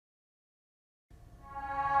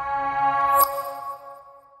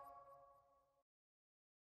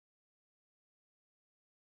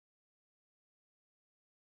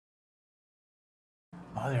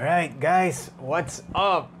Alright guys, what's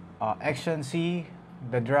up? Xtian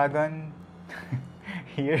the Dragon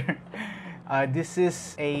here. This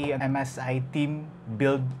is a MSI team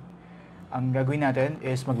build. Ang gagawin natin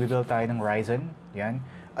is magbe-build tayo ng Ryzen. Yan.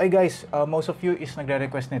 Ay guys, most of you is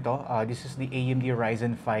nagre-request nito. This is the AMD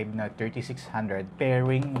Ryzen 5 na 3600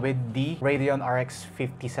 pairing with the Radeon RX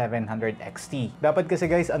 5700 XT. Dapat kasi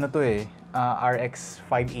guys, ano to RX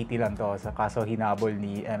 580 lang to. Kaso hinabol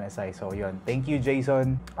ni MSI. So yun. Thank you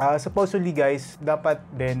Jason. Supposedly guys, dapat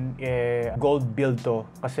din gold build to.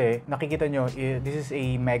 Kasi nakikita nyo, this is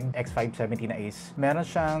a MEG X570 na Ace. Meron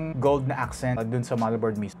siyang gold na accent dun sa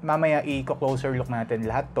motherboard mismo. Mamaya i-closer look natin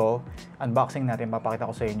lahat to. Unboxing natin, papakita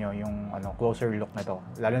ko sa inyo yung closer look na to.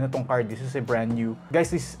 Lalo na tong card, this is a brand new.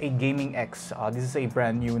 Guys, this is a Gaming X. This is a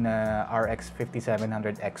brand new na RX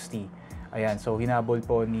 5700 XT. Ayan, so hinabol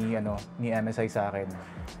po ni MSI sa akin.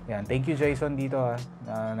 Ayan, thank you Jason dito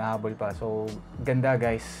nahabol pa. So ganda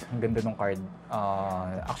guys, ang ganda ng card.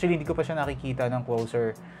 Actually hindi ko pa siya nakikita ng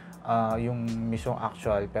closer yung misyong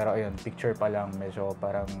actual, pero ayun, picture pa lang, medyo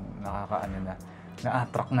parang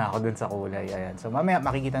na-attract na ako dun sa kulay. Ayan, so mamaya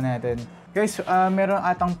makikita natin. Guys, meron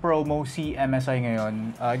atang promo si MSI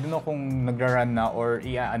ngayon. I don't know kung nagra-run na or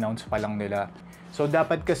i-announce pa lang nila. So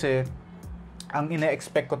dapat kasi ang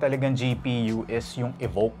ina-expect ko talagang GPU is yung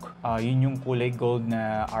Evoke. Yun yung kulay gold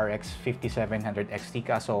na RX 5700 XT.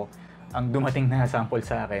 Kaso, ang dumating na sample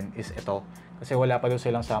sa akin is ito. Kasi wala pa doon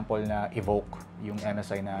silang sample na Evoke, yung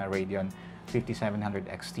MSI na Radeon 5700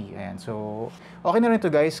 XT. Ayan. So, okay na rin to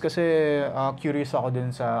guys kasi curious ako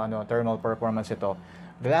dun sa thermal performance ito.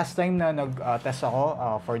 The last time na nag-test ako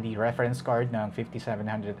for the reference card ng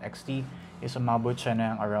 5700 XT is umabot siya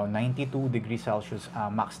ng around 92 degrees Celsius.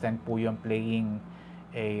 Max 10 po yung playing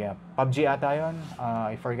a PUBG ata yun.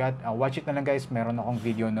 I forgot. Watch it na lang guys. Meron akong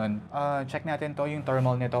video nun. Check natin to yung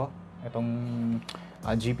thermal nito. Itong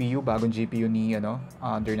GPU, bagong GPU ni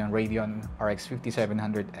under ng Radeon RX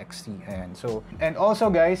 5700 XT. Ayan. So, and also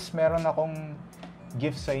guys, meron akong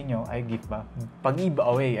gift sa inyo. Ay, gift ba?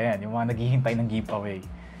 Pag-giveaway. Ayan, yung mga naghihintay ng giveaway.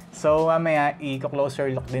 So, mamaya,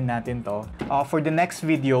 i-closer look din natin to. For the next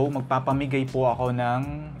video, magpapamigay po ako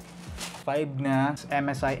ng 5 na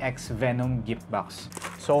MSI X Venom gift box.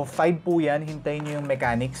 So, 5 po yan. Hintayin nyo yung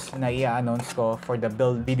mechanics na i-announce ko for the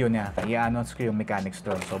build video niya. I-announce ko yung mechanics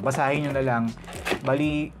doon. So, basahin nyo na lang.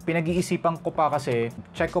 Bali, pinag-iisipan ko pa kasi,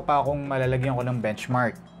 check ko pa kung malalagyan ko ng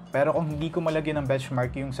benchmark. Pero kung hindi ko malagyan ng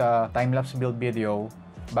benchmark yung sa time-lapse build video,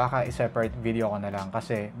 baka i-separate video ko na lang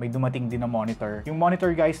kasi may dumating din na monitor. Yung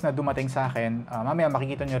monitor guys na dumating sa akin, mamaya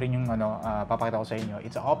makikita nyo rin yung papakita ko sa inyo.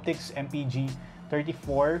 It's a Optics MPG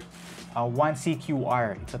 34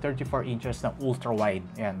 1CQR. It's a 34 inches na ultra wide.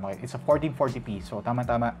 Ayan, it's a 1440p. So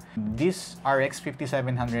tama-tama. This RX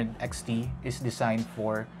 5700 XT is designed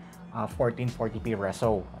for 1440p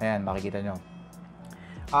reso. Ayan, makikita nyo.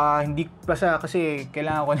 Hindi pa siya kasi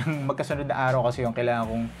kailangan ko ng magkasunod na araw kasi yung kailangan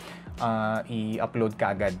kong i-upload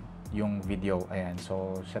kaagad yung video. Ayan.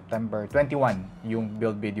 So, September 21 yung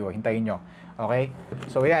build video. Hintayin nyo. Okay?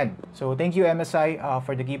 So, ayan. So, thank you MSI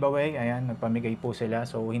for the giveaway. Ayan. Nagpamigay po sila.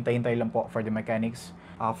 So, hintay-hintay lang po for the mechanics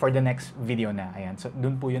for the next video na. Ayan. So,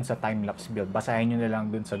 dun po yun sa time-lapse build. Basahin nyo na lang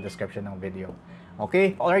dun sa description ng video.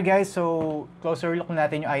 Okay? Alright guys. So, closer look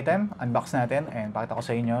natin yung item. Unbox natin. And pakita ko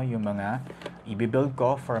sa inyo yung mga i-build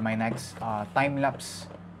ko for my next time-lapse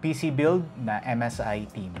PC build na MSI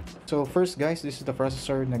team. So first guys, this is the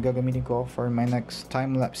processor na gagamitin ko for my next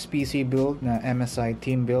time-lapse PC build na MSI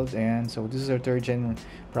team build. And so this is our 3rd gen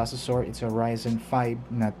processor. It's a Ryzen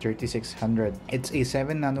 5 na 3600. It's a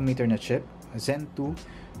 7nm na chip, Zen 2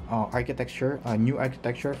 architecture, new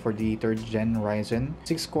architecture for the 3rd gen Ryzen.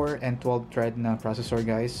 6-core and 12-thread na processor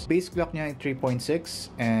guys. Base clock niya ay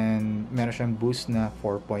 3.6 and meron siyang boost na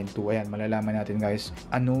 4.2. Ayan, malalaman natin guys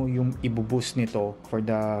ano yung i-boost nito for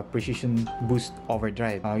the precision boost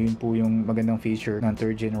overdrive. Yun po yung magandang feature ng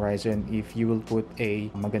 3rd gen Ryzen if you will put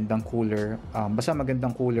a magandang cooler. Basta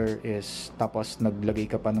magandang cooler is tapos naglagay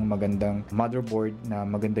ka pa ng magandang motherboard na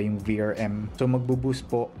maganda yung VRM. So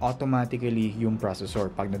magbo-boost po automatically yung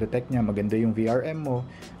processor. Pag detect niya, maganda yung VRM mo,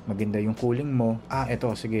 maganda yung cooling mo.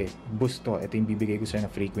 Ito, sige, boost to. Ito yung bibigay ko sa'yo na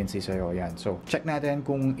frequency sa'yo. Yan. So, check natin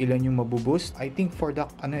kung ilan yung mabuboost. I think for the,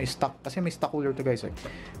 stock, kasi may stock cooler to guys.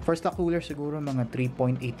 For stock cooler, siguro mga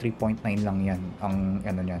 3.8, 3.9 lang yan. Ang,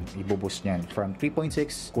 niyan, ibuboost niyan. From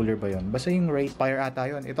 3.6, cooler ba yun? Basta yung rate, fire ata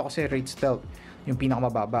yun. Ito kasi rate stealth, yung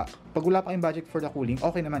pinakamababa. Pag wala pa kayong budget for the cooling,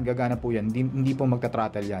 okay naman, gagana po yan. Hindi po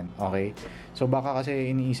magta-throttle yan. Okay? So, baka kasi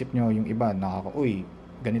iniisip nyo yung iba,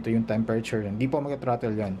 ganito yung temperature. Hindi po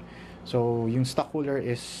mag-throttle yan. So, yung stock cooler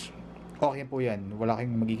is okay po yan. Wala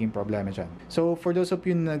kayong magiging problema dyan. So, for those of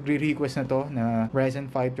you na nagre-request na to, na Ryzen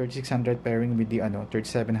 5 3600 pairing with the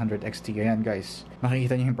 3700 XT, ayan guys,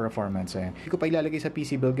 makikita nyo yung performance. Ayan. Hindi ko pa ilalagay sa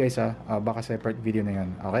PC build guys ha, baka separate video na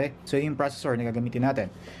yun. Okay? So, yung processor na gagamitin natin.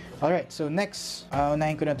 Alright, so next,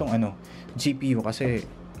 unahin ko na tong GPU kasi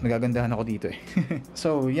nagagandahan ako dito eh.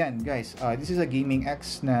 So, yan guys, this is a Gaming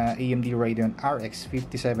X na AMD Radeon RX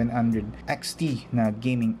 5700 XT na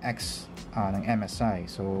Gaming X ng MSI.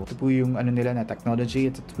 So, ito po yung nila na technology.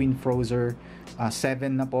 It's a twin frozer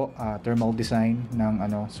 7 na po, thermal design ng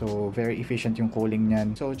so very efficient yung cooling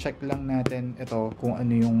niyan. So, check lang natin ito kung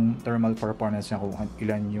ano yung thermal performance niya, kung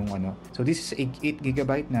ilan yung So, this is a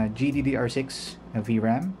 8GB na GDDR6 na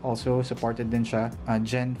VRAM. Also, supported din siya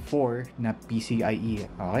Gen 4 na PCIe.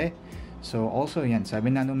 Okay? So, also yan,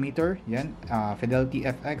 7nm, yan, Fidelity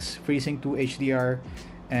FX, FreeSync 2 HDR,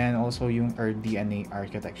 and also yung RDNA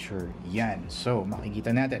architecture. Yan. So,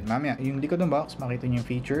 makikita natin. Mamaya, yung likod ng box, makita nyo yung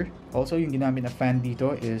feature. Also, yung ginamit na fan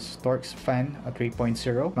dito is Torx fan 3.0.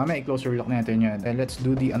 Mamaya, i-closer look natin yan. And let's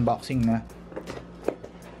do the unboxing na.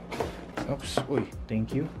 Oops. Uy,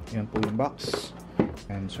 thank you. Yan po yung box.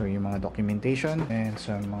 And so, yung mga documentation and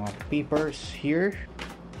some mga papers here.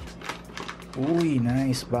 Uy,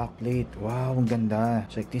 nice backplate. Wow, ang ganda.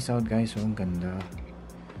 Check this out, guys. Oh, ang ganda.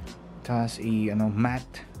 Tapos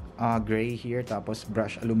matte gray here, tapos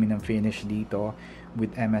brush aluminum finish dito with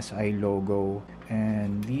MSI logo,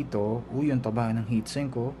 and dito yung taba ng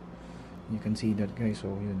heatsink ko. You can see that guys.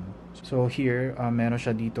 So yun. So here meron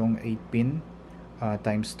siya ditong 8-pin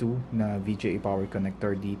times 2 na VGA power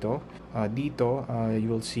connector dito. Dito you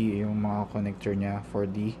will see yung mga connector niya for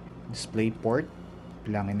the display port.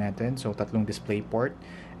 Bilangin natin. So tatlong display port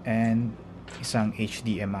and isang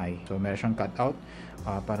HDMI. So meron siyang cutout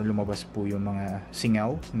para lumabas po yung mga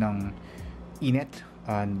singaw ng init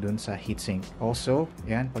dun sa heatsink. Also,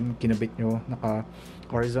 yan, pag kinabit nyo naka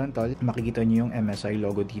horizontal, makikita nyo yung MSI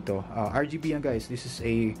logo dito. RGB yan guys. This is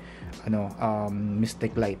a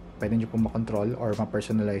Mystic Light. Pwede nyo po makontrol or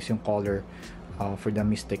ma-personalize yung color for the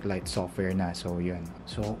Mystic Light software na. So yun.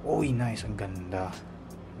 So, nice. Ang ganda.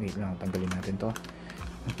 Wait lang, tanggalin natin to.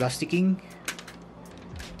 Ang plasticking.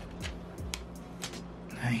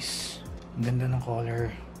 Nice. Ang ganda ng color.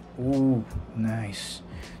 Ooh, nice.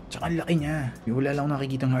 Tsaka ang laki niya. Wala lang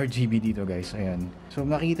nakikita ng RGB dito guys. Ayan. So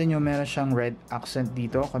makikita nyo meron siyang red accent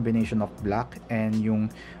dito. Combination of black and yung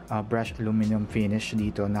brushed aluminum finish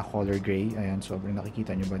dito na color gray. Ayan. Sobrang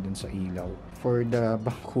nakikita nyo ba dun sa ilaw. For the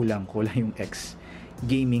kulang yung X.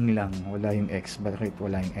 Gaming lang. Wala yung X. Bakit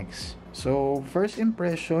wala yung X? So, first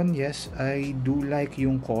impression, yes, I do like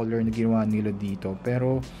yung color na ginawa nila dito.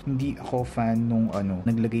 Pero, hindi ako fan nung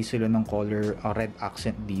naglagay sila ng color red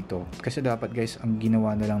accent dito. Kasi dapat guys, ang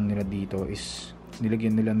ginawa na lang nila dito is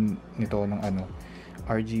nilagyan nila nito ng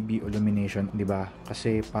RGB illumination, 'di ba?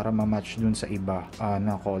 Kasi para ma-match dun sa iba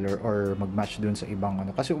na color or mag-match dun sa ibang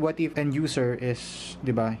Kasi what if end user is,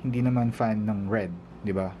 'di ba, hindi naman fan ng red,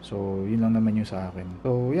 'di ba? So, yun lang naman yung sa akin.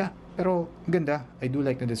 So, yeah, pero ganda. I do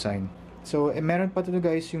like the design. So, meron pa to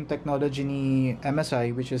guys yung technology ni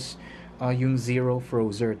MSI which is yung zero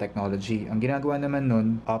frozer technology. Ang ginagawa naman nun,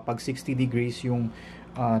 pag 60 degrees yung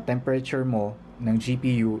temperature mo ng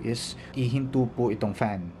GPU is ihinto po itong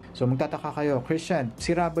fan. So, magtataka kayo, Christian,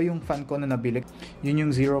 sira ba yung fan ko na nabili? Yun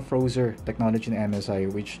yung zero frozer technology ng MSI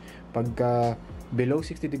which pagka below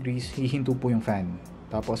 60 degrees, hihinto po yung fan.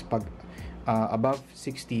 Tapos, pag above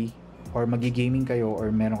 60 or magi-gaming kayo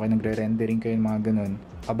or meron kayo nagre-rendering kayo mga ganun,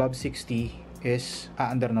 above 60 is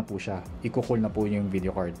aandar na po siya. Iko-cool na po yung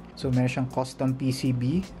video card. So, meron siyang custom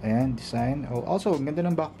PCB. Ayan, design. Also, ganda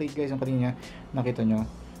ng backplate guys. Ang kanina, nakita nyo.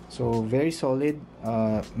 So, very solid.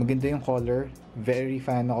 Maganda yung color. Very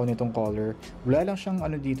fan ako nitong color. Wala lang siyang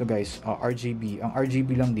dito guys, RGB. Ang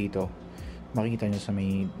RGB lang dito. Makikita nyo sa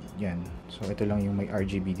may yan. So, ito lang yung may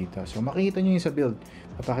RGB dito. So, makikita nyo yung sa build.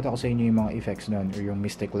 Papakita ko sa inyo yung mga effects doon or yung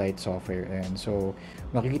Mystic Light software. And so,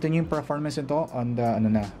 makikita nyo yung performance nito on the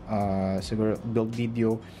siguro build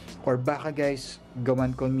video. Or baka guys,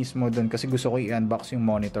 gawan ko mismo doon kasi gusto ko i-unbox yung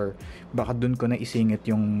monitor. Baka doon ko na isingit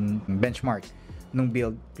yung benchmark nung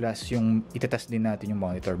build plus yung itetest din natin yung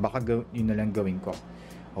monitor. Baka yun na lang gawin ko.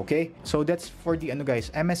 Okay? So, that's for the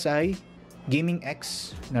guys, MSI Gaming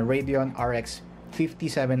X na Radeon RX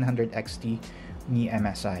 5700 XT ni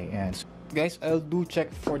MSI. And so, guys, I'll do check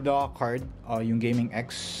for the card, yung Gaming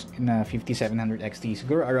X na 5700 XT.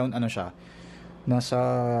 Siguro around siya,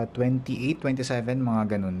 nasa 28, 27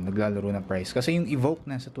 mga ganun, naglalaro na price. Kasi yung Evoke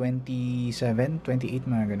nasa 27, 28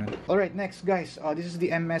 mga ganun. Alright, next guys, this is the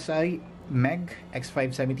MSI MEG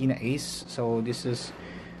X570 na Ace. So this is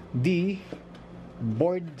the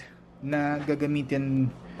board na gagamitin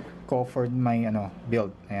ko for my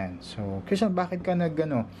build. Ayan. So, Christian, bakit ka MEG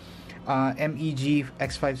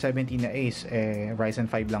X570 na Ace, Ryzen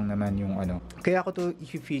 5 lang naman yung Kaya ako to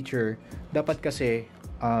i-feature, dapat kasi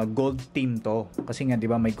gold team to. Kasi nga, di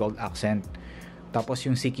ba, may gold accent. Tapos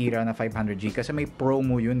yung Sekira na 500G, kasi may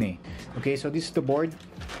promo yun eh. Okay, so this is the board.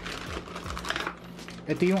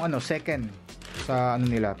 Ito yung second sa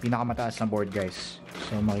nila, pinakamataas na board, guys.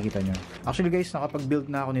 So, makikita nyo. Actually, guys,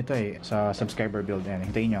 nakapag-build na ako nito sa subscriber build. Ayan,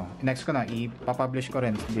 hintayin nyo. Next ko na, ipapublish ko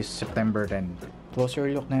rin this September 10.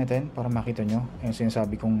 Closer look natin para makita nyo. Ayan,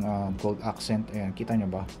 sinasabi kong gold accent. Ayan, kita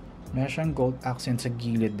nyo ba? Meron siyang gold accent sa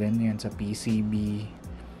gilid din. Ayan, sa PCB.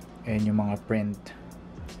 Ayan yung mga print.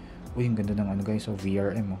 Uy, ang ganda ng guys. So,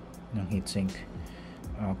 VRM, ng heatsink.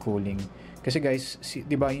 Cooling. Kasi guys,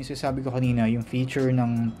 di ba yung sinasabi ko kanina, yung feature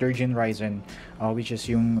ng 3rd Gen Ryzen, which is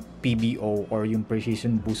yung PBO or yung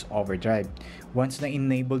Precision Boost Overdrive. Once na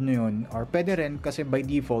enable nyo yun, or pwede rin kasi by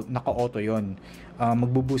default, naka-auto yun.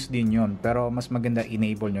 Magbo-boost din yun. Pero mas maganda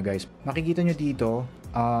enable nyo, guys. Makikita nyo dito,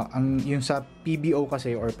 yung sa PBO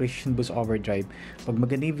kasi or Precision Boost Overdrive, pag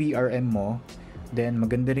maganda yung VRM mo, then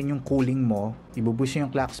maganda rin yung cooling mo, ibuboost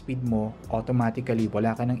yung clock speed mo, automatically,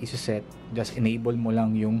 wala ka nang isa-set, just enable mo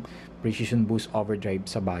lang yung Precision Boost Overdrive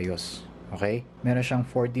sa BIOS. Okay? Meron siyang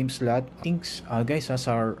 4 DIMM slot. I think, guys, sa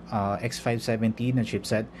X570 na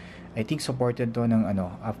chipset, I think supported to ng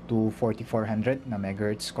up to 4400 na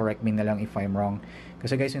megahertz. Correct me na lang if I'm wrong.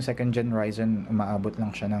 Kasi guys, yung 2nd Gen Ryzen, umaabot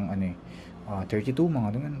lang siya ng 32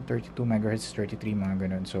 mga ganun, 32 MHz, 33 mga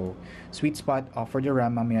ganun. So, sweet spot for the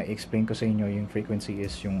RAM, mamaya i-explain ko sa inyo yung frequency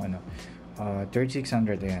is yung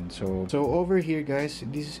 3600 ayan. So over here guys,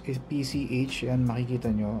 this is PCH, yan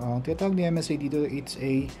makikita nyo. Tinatawag ni MSI dito, it's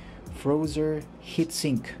a Frozer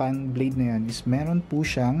heatsink. Pan blade na yan is meron po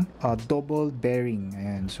siyang double bearing.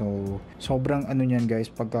 Ayan. So, sobrang niyan guys,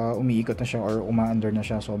 pagka umiikot na siya or umaandar na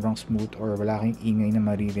siya, sobrang smooth or wala kang ingay na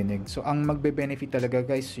maririnig. So, ang magbe-benefit talaga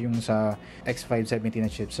guys, yung sa X570 na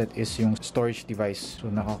chipset is yung storage device. So,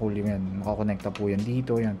 naka-cool yan. Makakonekta po yan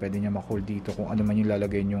dito. Yan, pwede niya ma-cool dito kung ano man yung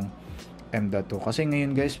lalagay yung M.2. Kasi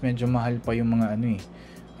ngayon guys, medyo mahal pa yung mga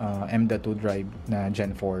M.2 drive na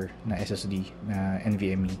Gen 4 na SSD na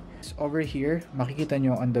Nvme. Over here, makikita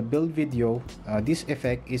nyo on the build video, this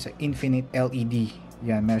effect is infinite LED.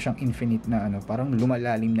 Yan, meron siyang infinite na parang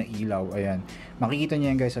lumalalim na ilaw. Ayan. Makikita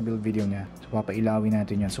nyo yan guys sa build video niya. So, papailawin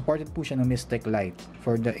natin yan. Supported po siya ng Mystic Light.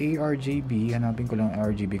 For the ARGB, hanapin ko lang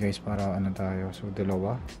ARGB guys para tayo. So,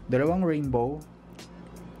 dalawang rainbow.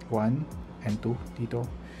 1 and 2 dito.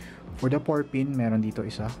 For the 4 pin, meron dito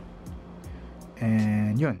isa.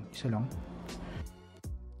 And yun, isa lang.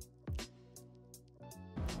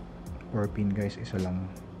 4 pin guys, isa lang.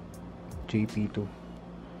 JP2.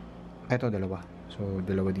 Ito, dalawa. So,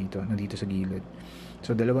 dalawa dito. Nandito sa gilid.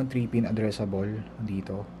 So, dalawang 3 pin addressable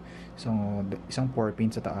dito. Isang 4 pin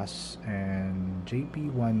sa taas. And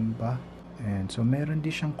JP1 ba? And so, meron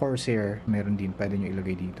din siyang Corsair. Meron din. Pwede nyo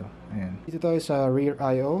ilagay dito. Ayan. Dito tayo sa rear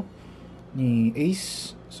I.O. ni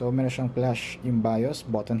Ace. So, meron siyang flash yung BIOS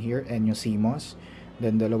button here and yung CMOS.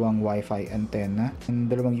 Then, dalawang Wi-Fi antenna. And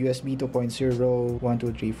dalawang USB 2.0, 1, 2,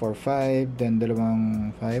 3, 4, 5. Then,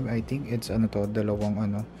 dalawang 5. I think it's dalawang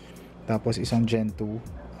Tapos, isang Gen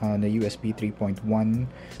 2 na USB 3.1.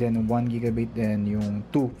 Then, 1 gigabit. Then, yung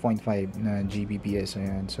 2.5 na Gbps.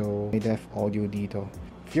 Ayan. So, may def audio dito.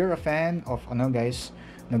 If you're a fan of, guys,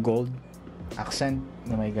 na gold accent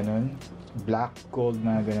na may ganun. Black, gold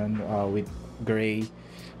na ganun with gray.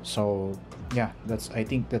 So, yeah, I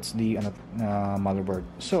think that's the motherboard.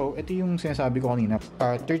 So, ito yung sinasabi ko kanina.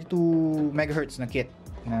 32 MHz na kit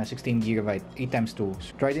na 16GB,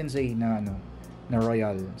 8x2. Trident na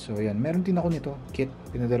Royal. So, yan. Meron din ako nito. Kit.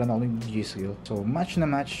 Pinadala na ako ng Gskill. So, match na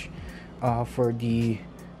match for the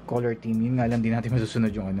color team. Yun nga lang din natin masusunod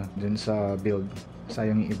yung dun sa build.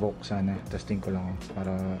 Sayang yung evoke sana. Testing ko lang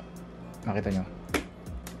para makita nyo.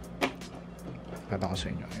 Kata ko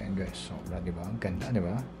sa inyo. Ayan guys. So, diba? Ang ganda,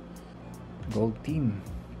 diba? Gold team.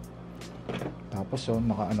 Tapos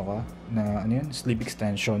naka yun, sleeve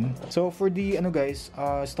extension. So for the guys,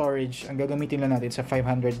 storage, ang gagamitin lang natin sa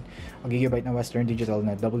 500GB na Western Digital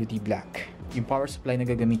na WD Black. Yung power supply na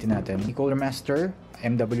gagamitin natin, the Cooler Master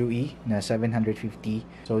MWE na 750.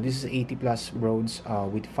 So this is 80 plus roads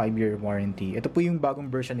with 5-year warranty. Ito po yung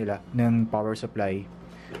bagong version nila ng power supply.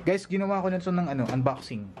 Guys, ginawa ko na ito ng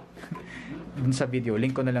unboxing dun sa video,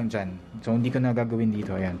 link ko na lang dyan. So hindi ko na gagawin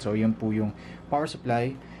dito. Ayan. So yun po yung power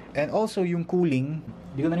supply. And also yung cooling,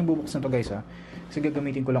 hindi ko na rin bubuksan to guys kasi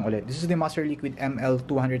gagamitin ko lang ulit. This is the MasterLiquid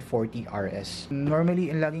ML240 RS.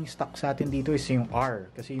 Normally, ang laging stock sa atin dito is yung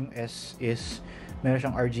R, kasi yung S is meron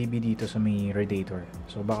siyang RGB dito sa may radiator.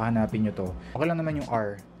 So baka hanapin nyo to. Okay lang naman yung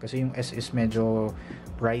R kasi yung S is medyo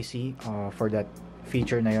pricey for that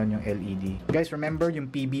feature na yon, yung LED. Guys, remember yung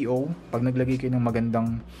PBO, pag naglagay kayo ng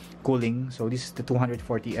magandang cooling, so this is the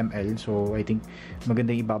 240 ml, so I think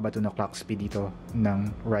maganda ibabato na clock speed dito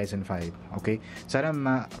ng Ryzen 5. Okay? Sana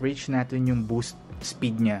ma-reach natin yung boost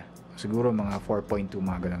speed niya. Siguro mga 4.2,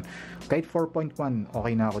 mga ganun. Kahit 4.1,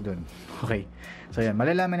 okay na ako dun. Okay? So yan,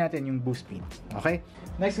 malalaman natin yung boost speed. Okay?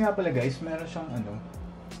 Next nga pala guys, meron siyang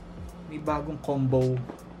may bagong combo,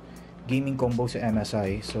 gaming combo sa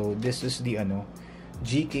MSI. So this is the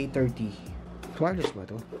GK30. Wireless ba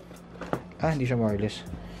to? Hindi siya wireless.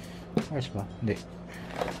 Wireless ba?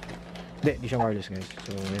 Hindi siya wireless guys.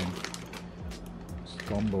 So yan,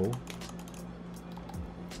 combo.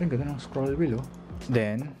 Ang ganda ng scroll wheel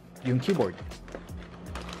Then yung keyboard,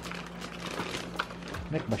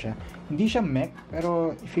 MEG ba siya? Hindi siya MEG,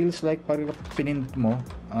 pero it feels like parang pinindot mo,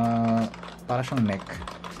 para siyang MEG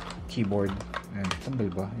keyboard. Ayan, tanggal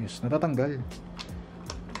ba? Yes, natatanggal.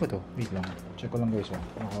 Ano to? Wait lang, check ko lang guys.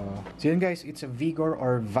 So yun guys, it's a Vigor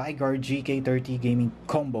or Vigor GK30 gaming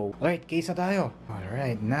combo. Alright, case na tayo.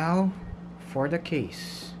 Alright, now for the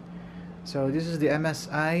case. So this is the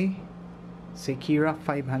MSI Sekira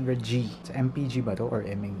 500G. It's MPG ba to? Or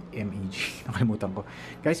MEG? Nakalimutan ko.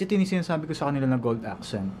 Guys, ito yung sinasabi ko sa kanila na gold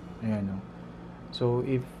accent. Ayan So,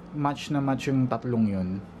 if match na match yung tatlong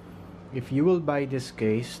yun, if you will buy this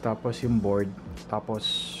case, tapos yung board,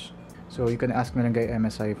 tapos so you can ask na lang kay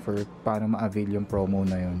MSI for paano ma-avail yung promo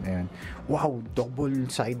na yun. Ayan. Wow!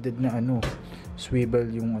 Double-sided na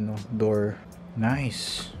swivel yung door.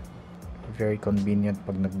 Nice! Very convenient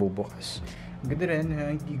pag nagbubukas. Ganda rin,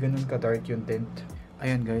 hindi ganun ka-dark yung tint.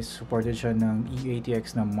 Ayan guys, supported siya ng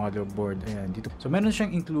E80X na motherboard. Ayan, dito. So meron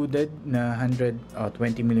siyang included na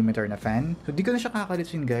 120mm na fan. So di ko na siya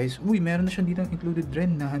kakalitsin guys. Uy, meron na siya dito included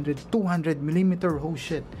rin na 200mm. Oh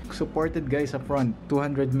shit. Supported guys sa front,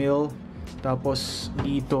 200mm. Tapos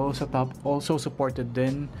dito sa top, also supported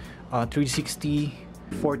din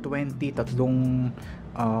 360, 420, tatlong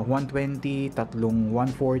 120, tatlong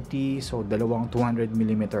 140, so dalawang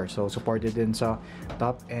 200mm. So supported din sa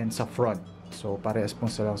top and sa front. So parehas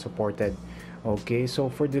po silang supported. Okay,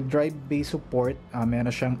 so for the drive bay support,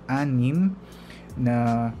 meron siyang 6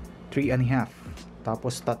 na 3.5,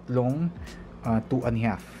 tapos tatlong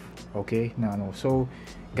 2.5. Okay, so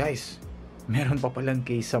guys, meron pa palang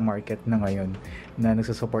case sa market na ngayon na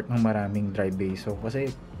nagsusupport ng maraming drive bay. So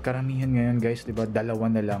kasi karamihan ngayon guys, diba,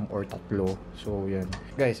 dalawa na lang or tatlo. So yan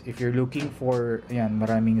guys, if you're looking for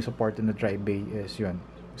maraming support na drive bay, is yun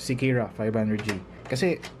Sekira 500G.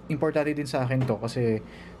 Kasi importante din sa akin to kasi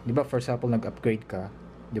diba, for example, nag-upgrade ka,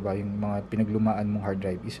 diba, yung mga pinaglumaan mong hard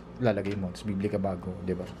drive is lalagay mo, tapos bibili ka bago,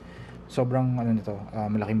 diba. Sobrang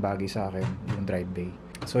malaking bagay sa akin yung drive bay.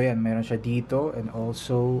 So yan, meron siya dito, and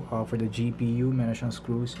also for the GPU, meron siyang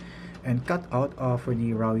screws and cutout for the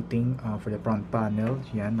routing for the front panel.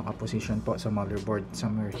 Yan, nakaposition po sa motherboard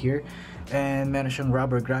somewhere here. And meron siyang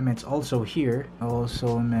rubber grommets also here.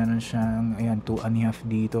 Also, meron siyang 2.5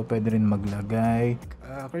 dito, pwede rin maglagay.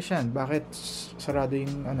 Christian, bakit sarado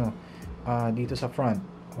yung dito sa front?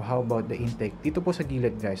 How about the intake? Dito po sa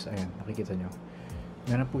gilid guys, ayan, nakikita nyo.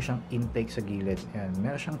 Meron po siyang intake sa gilid. Ayan,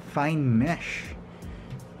 meron siyang fine mesh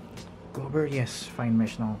cover. Yes, fine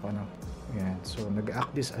mesh na Ayan, so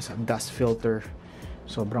nag-act this as a dust filter.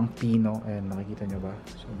 Sobrang pino. Ayan, nakikita nyo ba?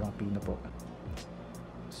 Sobrang pino po.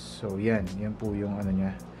 So yan po yung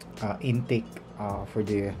niya, intake for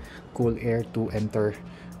the cool air to enter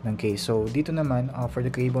ng case. So dito naman for the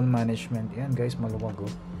cable management, yan guys, maluwag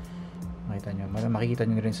makikita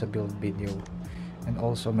nyo rin sa build video. And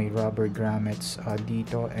also may rubber grommets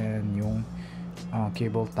dito, and yung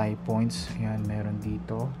cable tie points, yan meron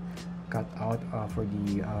dito. Cut out for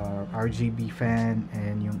the RGB fan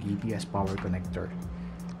and yung EPS power connector.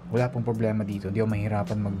 Wala pong problema dito, hindi ako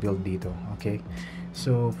mahirapan mag-build dito. Okay,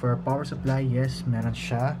 so for power supply, yes, meron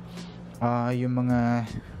siya. Yung mga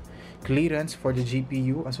clearance for the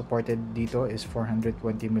GPU supported dito is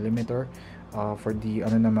 420mm. For the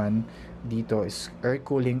naman dito is air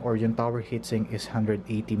cooling or yung tower heatsink is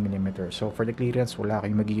 180mm. So for the clearance, wala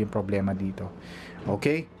kayong magiging problema dito.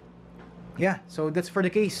 Okay, yeah, so that's for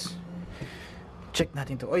the case. Check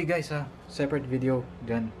natin to. Oy guys, separate video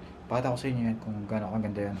dyan. Pakita ko sa inyo yan kung gaano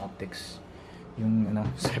kaganda yan optics. Yung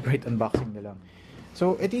separate unboxing na lang.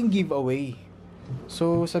 So ito yung giveaway.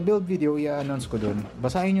 So sa build video, i-announce ko dun.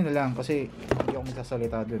 Basahin nyo na lang kasi hindi ako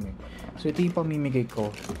magsasalita dun So ito yung pamimigay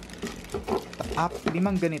ko. 5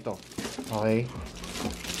 ganito. Okay.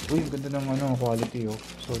 Uy, ang ganda ng quality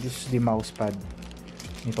So this is the mousepad.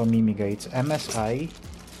 May pamimigay. It's MSI.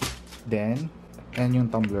 Then And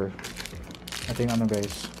yung tumbler. Ito yung ano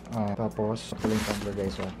guys. Tapos, ito yung tumbler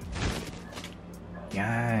guys.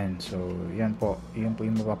 Yan. So, yan po. Yan po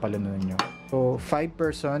yung mapapalanunan nyo. So, 5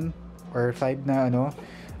 person or 5 na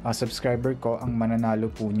subscriber ko ang mananalo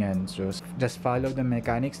po niyan. So, just follow the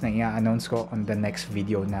mechanics na i-announce ko on the next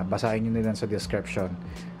video na basahin nyo na lang sa description.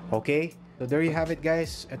 Okay? So, there you have it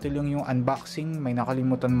guys. Ito lang yung unboxing. May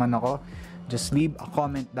nakalimutan man ako. Just leave a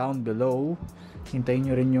comment down below. Hintayin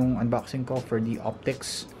nyo rin yung unboxing ko for the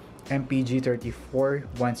optics MPG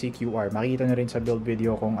 34-1CQR. Makikita nyo rin sa build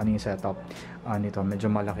video kung ano yung setup nito. Medyo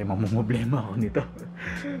malaki, mamumblema ako nito.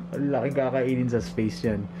 Malaking kakainin sa space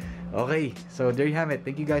yan. Okay, so there you have it.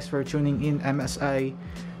 Thank you guys for tuning in, MSI.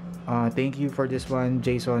 Thank you for this one,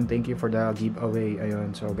 Jason. Thank you for the giveaway.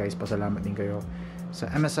 Ayun, so guys, pasalamat din kayo sa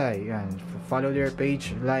MSI. Yan, follow their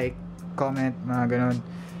page, like, comment, mga ganon.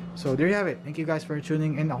 So there you have it. Thank you guys for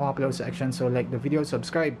tuning in. Ako upload section, so like the video,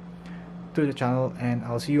 subscribe to the channel, and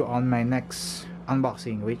I'll see you on my next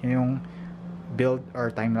unboxing. Wait nyo yung build or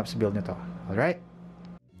time-lapse build nito. Alright?